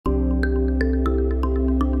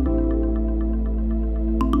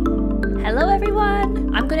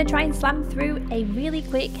I'm going to try and slam through a really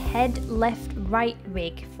quick head left right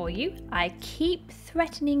rig for you. I keep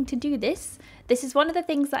threatening to do this. This is one of the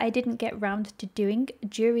things that I didn't get around to doing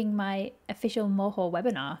during my official Moho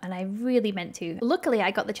webinar, and I really meant to. Luckily,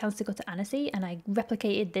 I got the chance to go to Annecy and I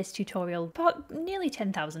replicated this tutorial nearly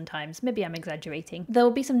 10,000 times. Maybe I'm exaggerating. There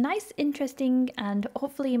will be some nice, interesting, and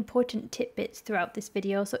hopefully important tidbits throughout this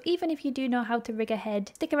video, so even if you do know how to rig a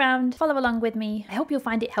head, stick around, follow along with me. I hope you'll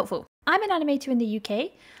find it helpful. I'm an animator in the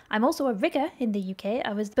UK. I'm also a rigger in the UK.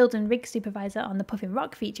 I was building Rigging Supervisor on the Puffin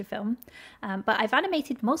Rock feature film, but I've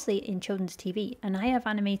animated mostly in children's TV, and I have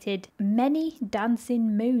animated many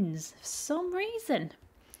dancing moons for some reason.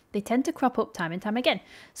 They tend to crop up time and time again.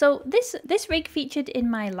 So this rig featured in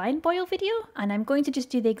my line boil video, and I'm going to just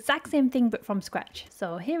do the exact same thing but from scratch.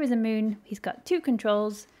 So here is a moon. He's got two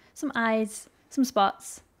controls, some eyes, some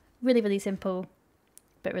spots. Really, really simple,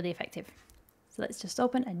 but really effective. So let's just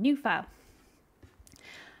open a new file.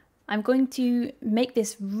 I'm going to make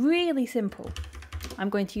this really simple. I'm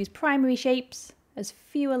going to use primary shapes, as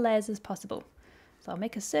fewer layers as possible. So I'll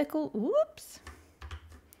make a circle, whoops.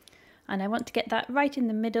 And I want to get that right in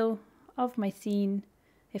the middle of my scene.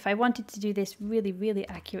 If I wanted to do this really, really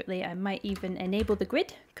accurately, I might even enable the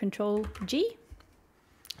grid, Control G.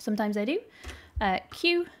 Sometimes I do.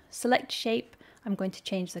 Q, select shape. I'm going to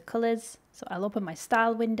change the colors. So I'll open my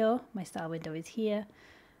style window. My style window is here.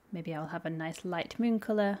 Maybe I'll have a nice light moon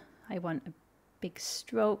color. I want a big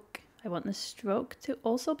stroke. I want the stroke to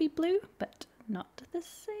also be blue, but not the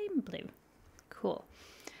same blue. Cool.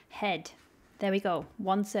 Head. There we go.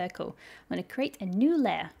 One circle. I'm going to create a new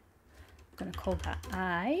layer. I'm going to call that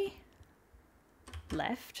eye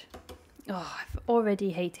left. Oh, I already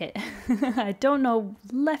hate it. I don't know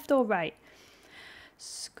left or right.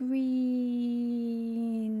 Screen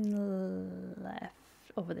left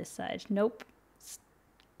over this side. Nope.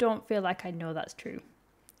 Don't feel like I know that's true.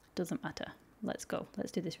 Doesn't matter. Let's go.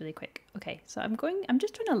 Let's do this really quick. Okay, so I'm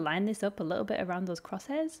just trying to line this up a little bit around those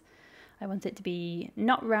crosshairs. I want it to be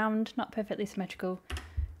not round, not perfectly symmetrical.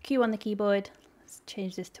 Q on the keyboard. Let's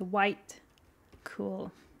change this to white.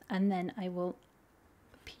 Cool. And then I will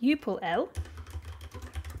pupil L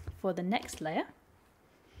for the next layer.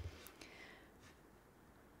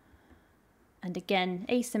 And again,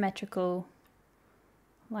 asymmetrical.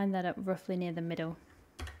 Line that up roughly near the middle.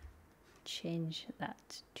 Change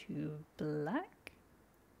that to black.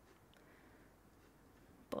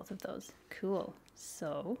 Both of those. Cool.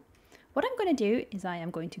 So what I'm going to do is I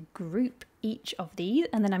am going to group each of these,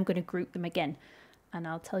 and then I'm going to group them again. And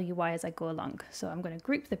I'll tell you why as I go along. So I'm going to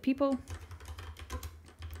group the pupil.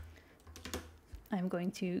 I'm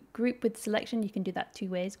going to group with selection. You can do that two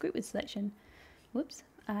ways. Group with selection. Whoops.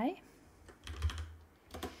 Eye.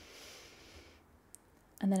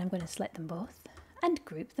 And then I'm going to select them both and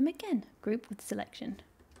group them again. Group with selection.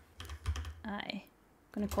 I'm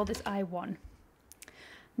going to call this I1.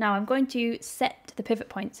 Now I'm going to set the pivot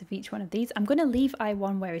points of each one of these. I'm going to leave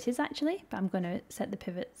I1 where it is actually, but I'm going to set the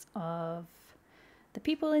pivots of the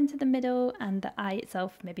pupil into the middle and the eye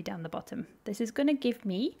itself maybe down the bottom. This is going to give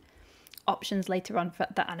me options later on for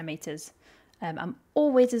the animators. I'm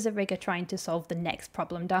always, as a rigger, trying to solve the next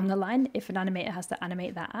problem down the line. If an animator has to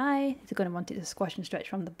animate that eye, they're going to want it to squash and stretch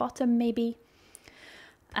from the bottom, maybe.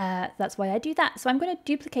 That's why I do that. So I'm going to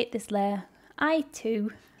duplicate this layer,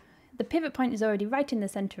 I2. The pivot point is already right in the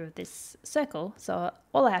center of this circle, so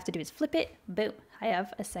all I have to do is flip it, boom, I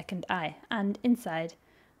have a second eye. And inside,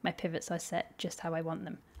 my pivots are set just how I want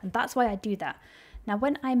them. And that's why I do that. Now,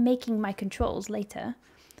 when I'm making my controls later,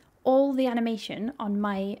 all the animation on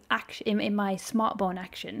my action in my smart bone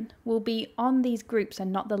action will be on these groups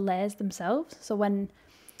and not the layers themselves. So when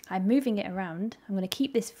I'm moving it around, I'm going to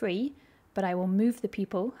keep this free, but I will move the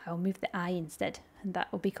pupil, I will move the eye instead, and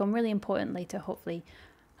that will become really important later. Hopefully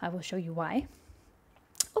I will show you why.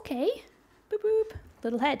 Okay, boop boop,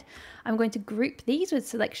 little head. I'm going to group these with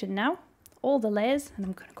selection now, all the layers, and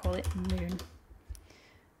I'm going to call it moon.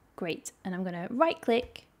 Great, and I'm going to right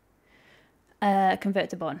click,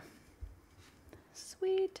 convert to bone.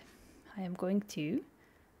 Sweet. I am going to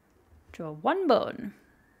draw one bone.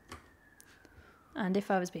 And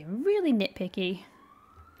if I was being really nitpicky,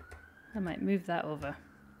 I might move that over.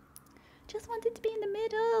 Just want it to be in the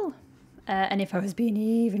middle. And if I was being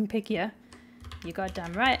even pickier, you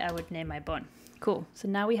goddamn right, I would name my bone. Cool. So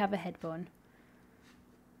now we have a head bone.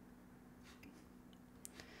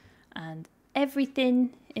 And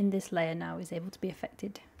everything in this layer now is able to be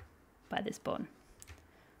affected by this bone.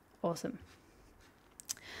 Awesome.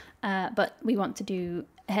 But we want to do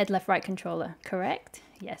a head left right controller, correct?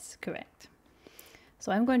 Yes, correct.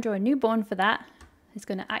 So I'm going to draw a new bone for that. It's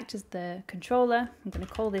going to act as the controller. I'm going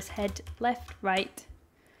to call this head left right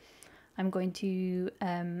I'm going to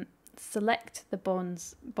select the bone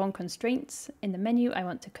constraints in the menu. I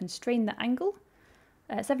want to constrain the angle.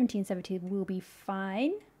 1770 will be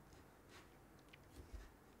fine.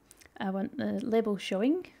 I want the label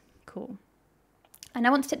showing. Cool. And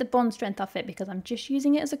I want to take the bone strength off it because I'm just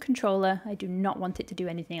using it as a controller. I do not want it to do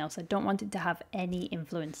anything else. I don't want it to have any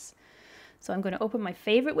influence. So I'm going to open my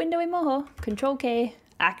favorite window in Moho, Control K,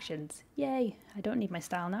 Actions. Yay, I don't need my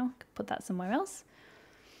style now. Put that somewhere else.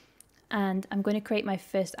 And I'm going to create my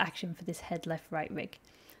first action for this head left right rig.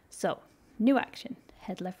 So, new action,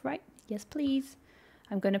 head left right, yes please.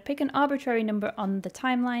 I'm going to pick an arbitrary number on the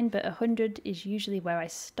timeline, but 100 is usually where I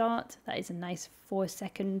start. That is a nice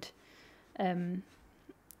 4-second timeline.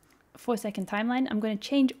 I'm going to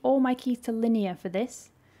change all my keys to linear for this.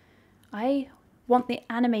 I want the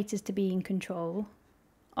animators to be in control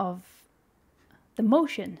of the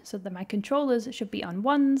motion, so that my controllers should be on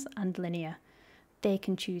ones and linear. They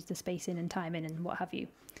can choose the spacing and timing and what have you.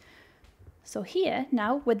 So here,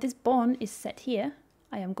 now, where this bone is set here,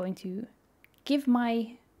 I am going to give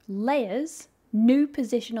my layers new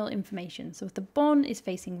positional information. So if the bone is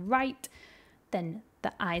facing right, then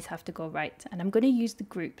the eyes have to go right. And I'm going to use the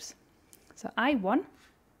groups. So I1,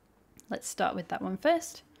 let's start with that one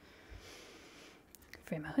first.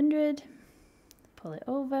 Frame 100, pull it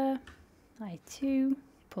over. I2,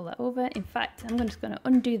 pull that over. In fact, I'm just going to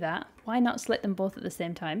undo that. Why not select them both at the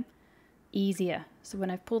same time? Easier. So when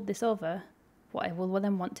I've pulled this over, what I will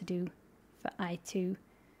then want to do for I2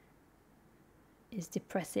 is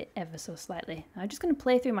depress it ever so slightly. Now I'm just going to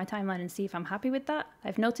play through my timeline and see if I'm happy with that.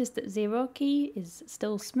 I've noticed that 0 key is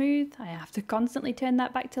still smooth. I have to constantly turn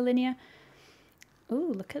that back to linear.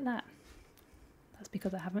 Oh, look at that. That's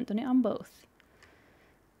because I haven't done it on both.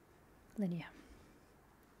 Linear.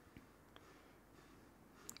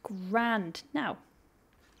 Grand. Now,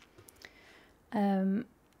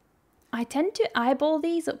 I tend to eyeball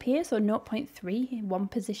these up here, so 0.3 in one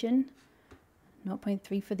position,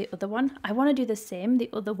 0.3 for the other one. I want to do the same the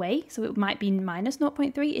other way, so it might be minus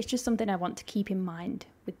 0.3. It's just something I want to keep in mind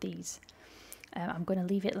with these. I'm going to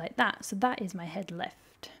leave it like that. So that is my head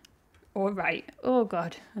left or right. Oh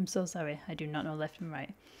God, I'm so sorry. I do not know left and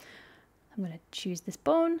right. I'm going to choose this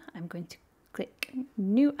bone. I'm going to click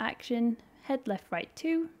new action, head left, right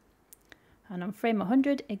 2. And on frame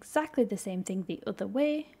 100, exactly the same thing the other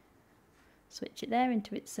way. Switch it there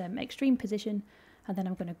into its extreme position. And then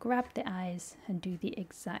I'm going to grab the eyes and do the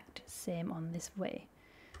exact same on this way.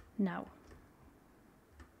 Now,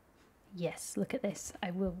 yes, look at this.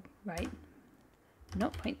 I will write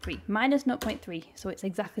 0.3, minus 0.3. So it's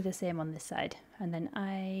exactly the same on this side. And then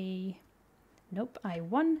nope,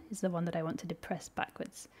 I1 is the one that I want to depress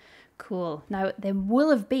backwards. Cool. Now, there will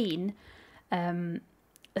have been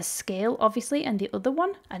a scale, obviously, and the other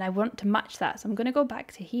one, and I want to match that. So I'm going to go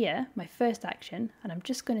back to here, my first action, and I'm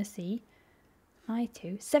just going to see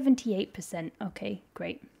I2, 78%. Okay,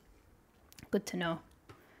 great. Good to know.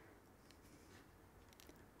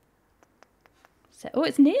 So, oh,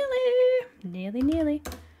 it's nearly.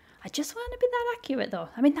 I just want to be that accurate, though.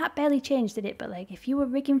 I mean, that barely changed, did it? But, like, if you were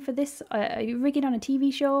rigging for this, are you rigging on a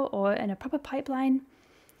TV show or in a proper pipeline?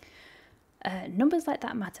 Numbers like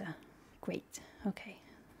that matter. Great. Okay.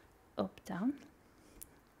 Up, down.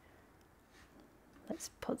 Let's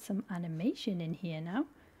put some animation in here now.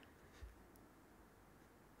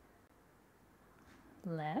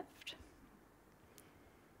 Left.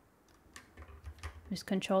 Just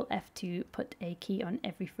Control F to put a key on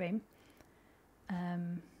every frame.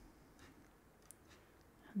 And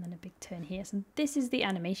then a big turn here. So this is the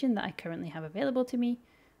animation that I currently have available to me.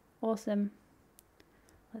 Awesome.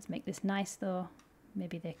 Let's make this nice though.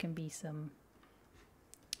 Maybe there can be some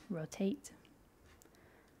rotate.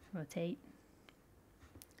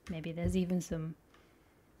 Maybe there's even some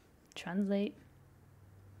translate.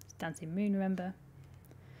 It's Dancing Moon, remember?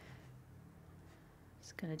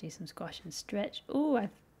 Just gonna do some squash and stretch. Oh,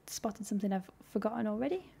 I've spotted something I've forgotten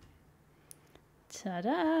already.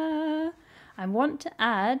 Ta-da! I want to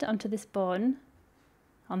add onto this bone,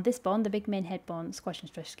 the big main head bone, squash and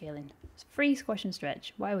stretch scaling. It's free squash and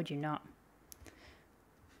stretch. Why would you not?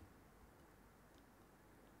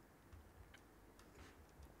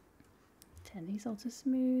 Turn these all to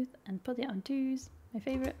smooth and put it on 2s, my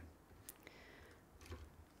favorite.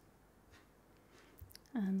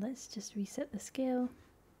 And let's just reset the scale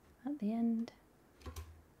at the end.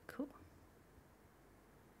 Cool.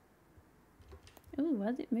 Ooh,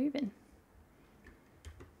 why's it moving?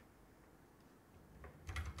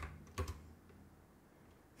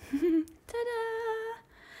 Ta-da!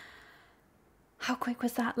 How quick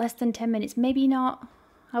was that? Less than 10 minutes. Maybe not.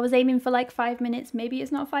 I was aiming for like 5 minutes. Maybe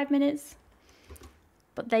it's not 5 minutes.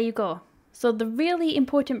 But there you go. So the really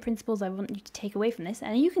important principles I want you to take away from this,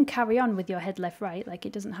 and you can carry on with your head left right, like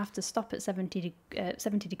it doesn't have to stop at 70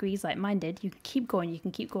 degrees like mine did. You can keep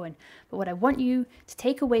going. But what I want you to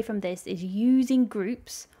take away from this is using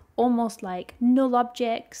groups almost like null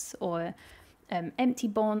objects or empty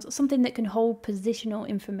bonds, or something that can hold positional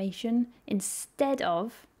information instead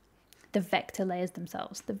of the vector layers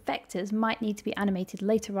themselves. The vectors might need to be animated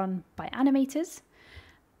later on by animators.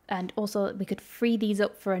 And also we could free these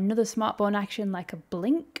up for another smart bone action like a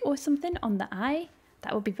blink or something on the eye.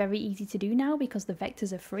 That would be very easy to do now because the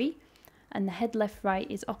vectors are free. And the head left right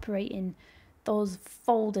is operating those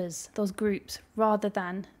folders, those groups, rather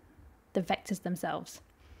than the vectors themselves.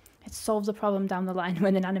 It solves a problem down the line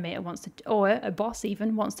when an animator wants to, or a boss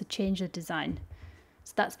even, wants to change the design.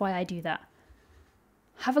 So that's why I do that.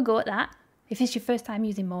 Have a go at that. If it's your first time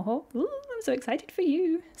using Moho, ooh, I'm so excited for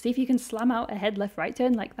you. See if you can slam out a head left right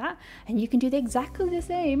turn like that, and you can do exactly the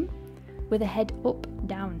same with a head up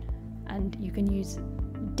down. And you can use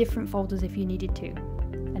different folders if you needed to,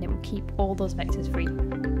 and it will keep all those vectors free.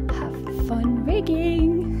 Have fun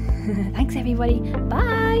rigging! Thanks everybody,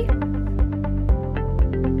 bye!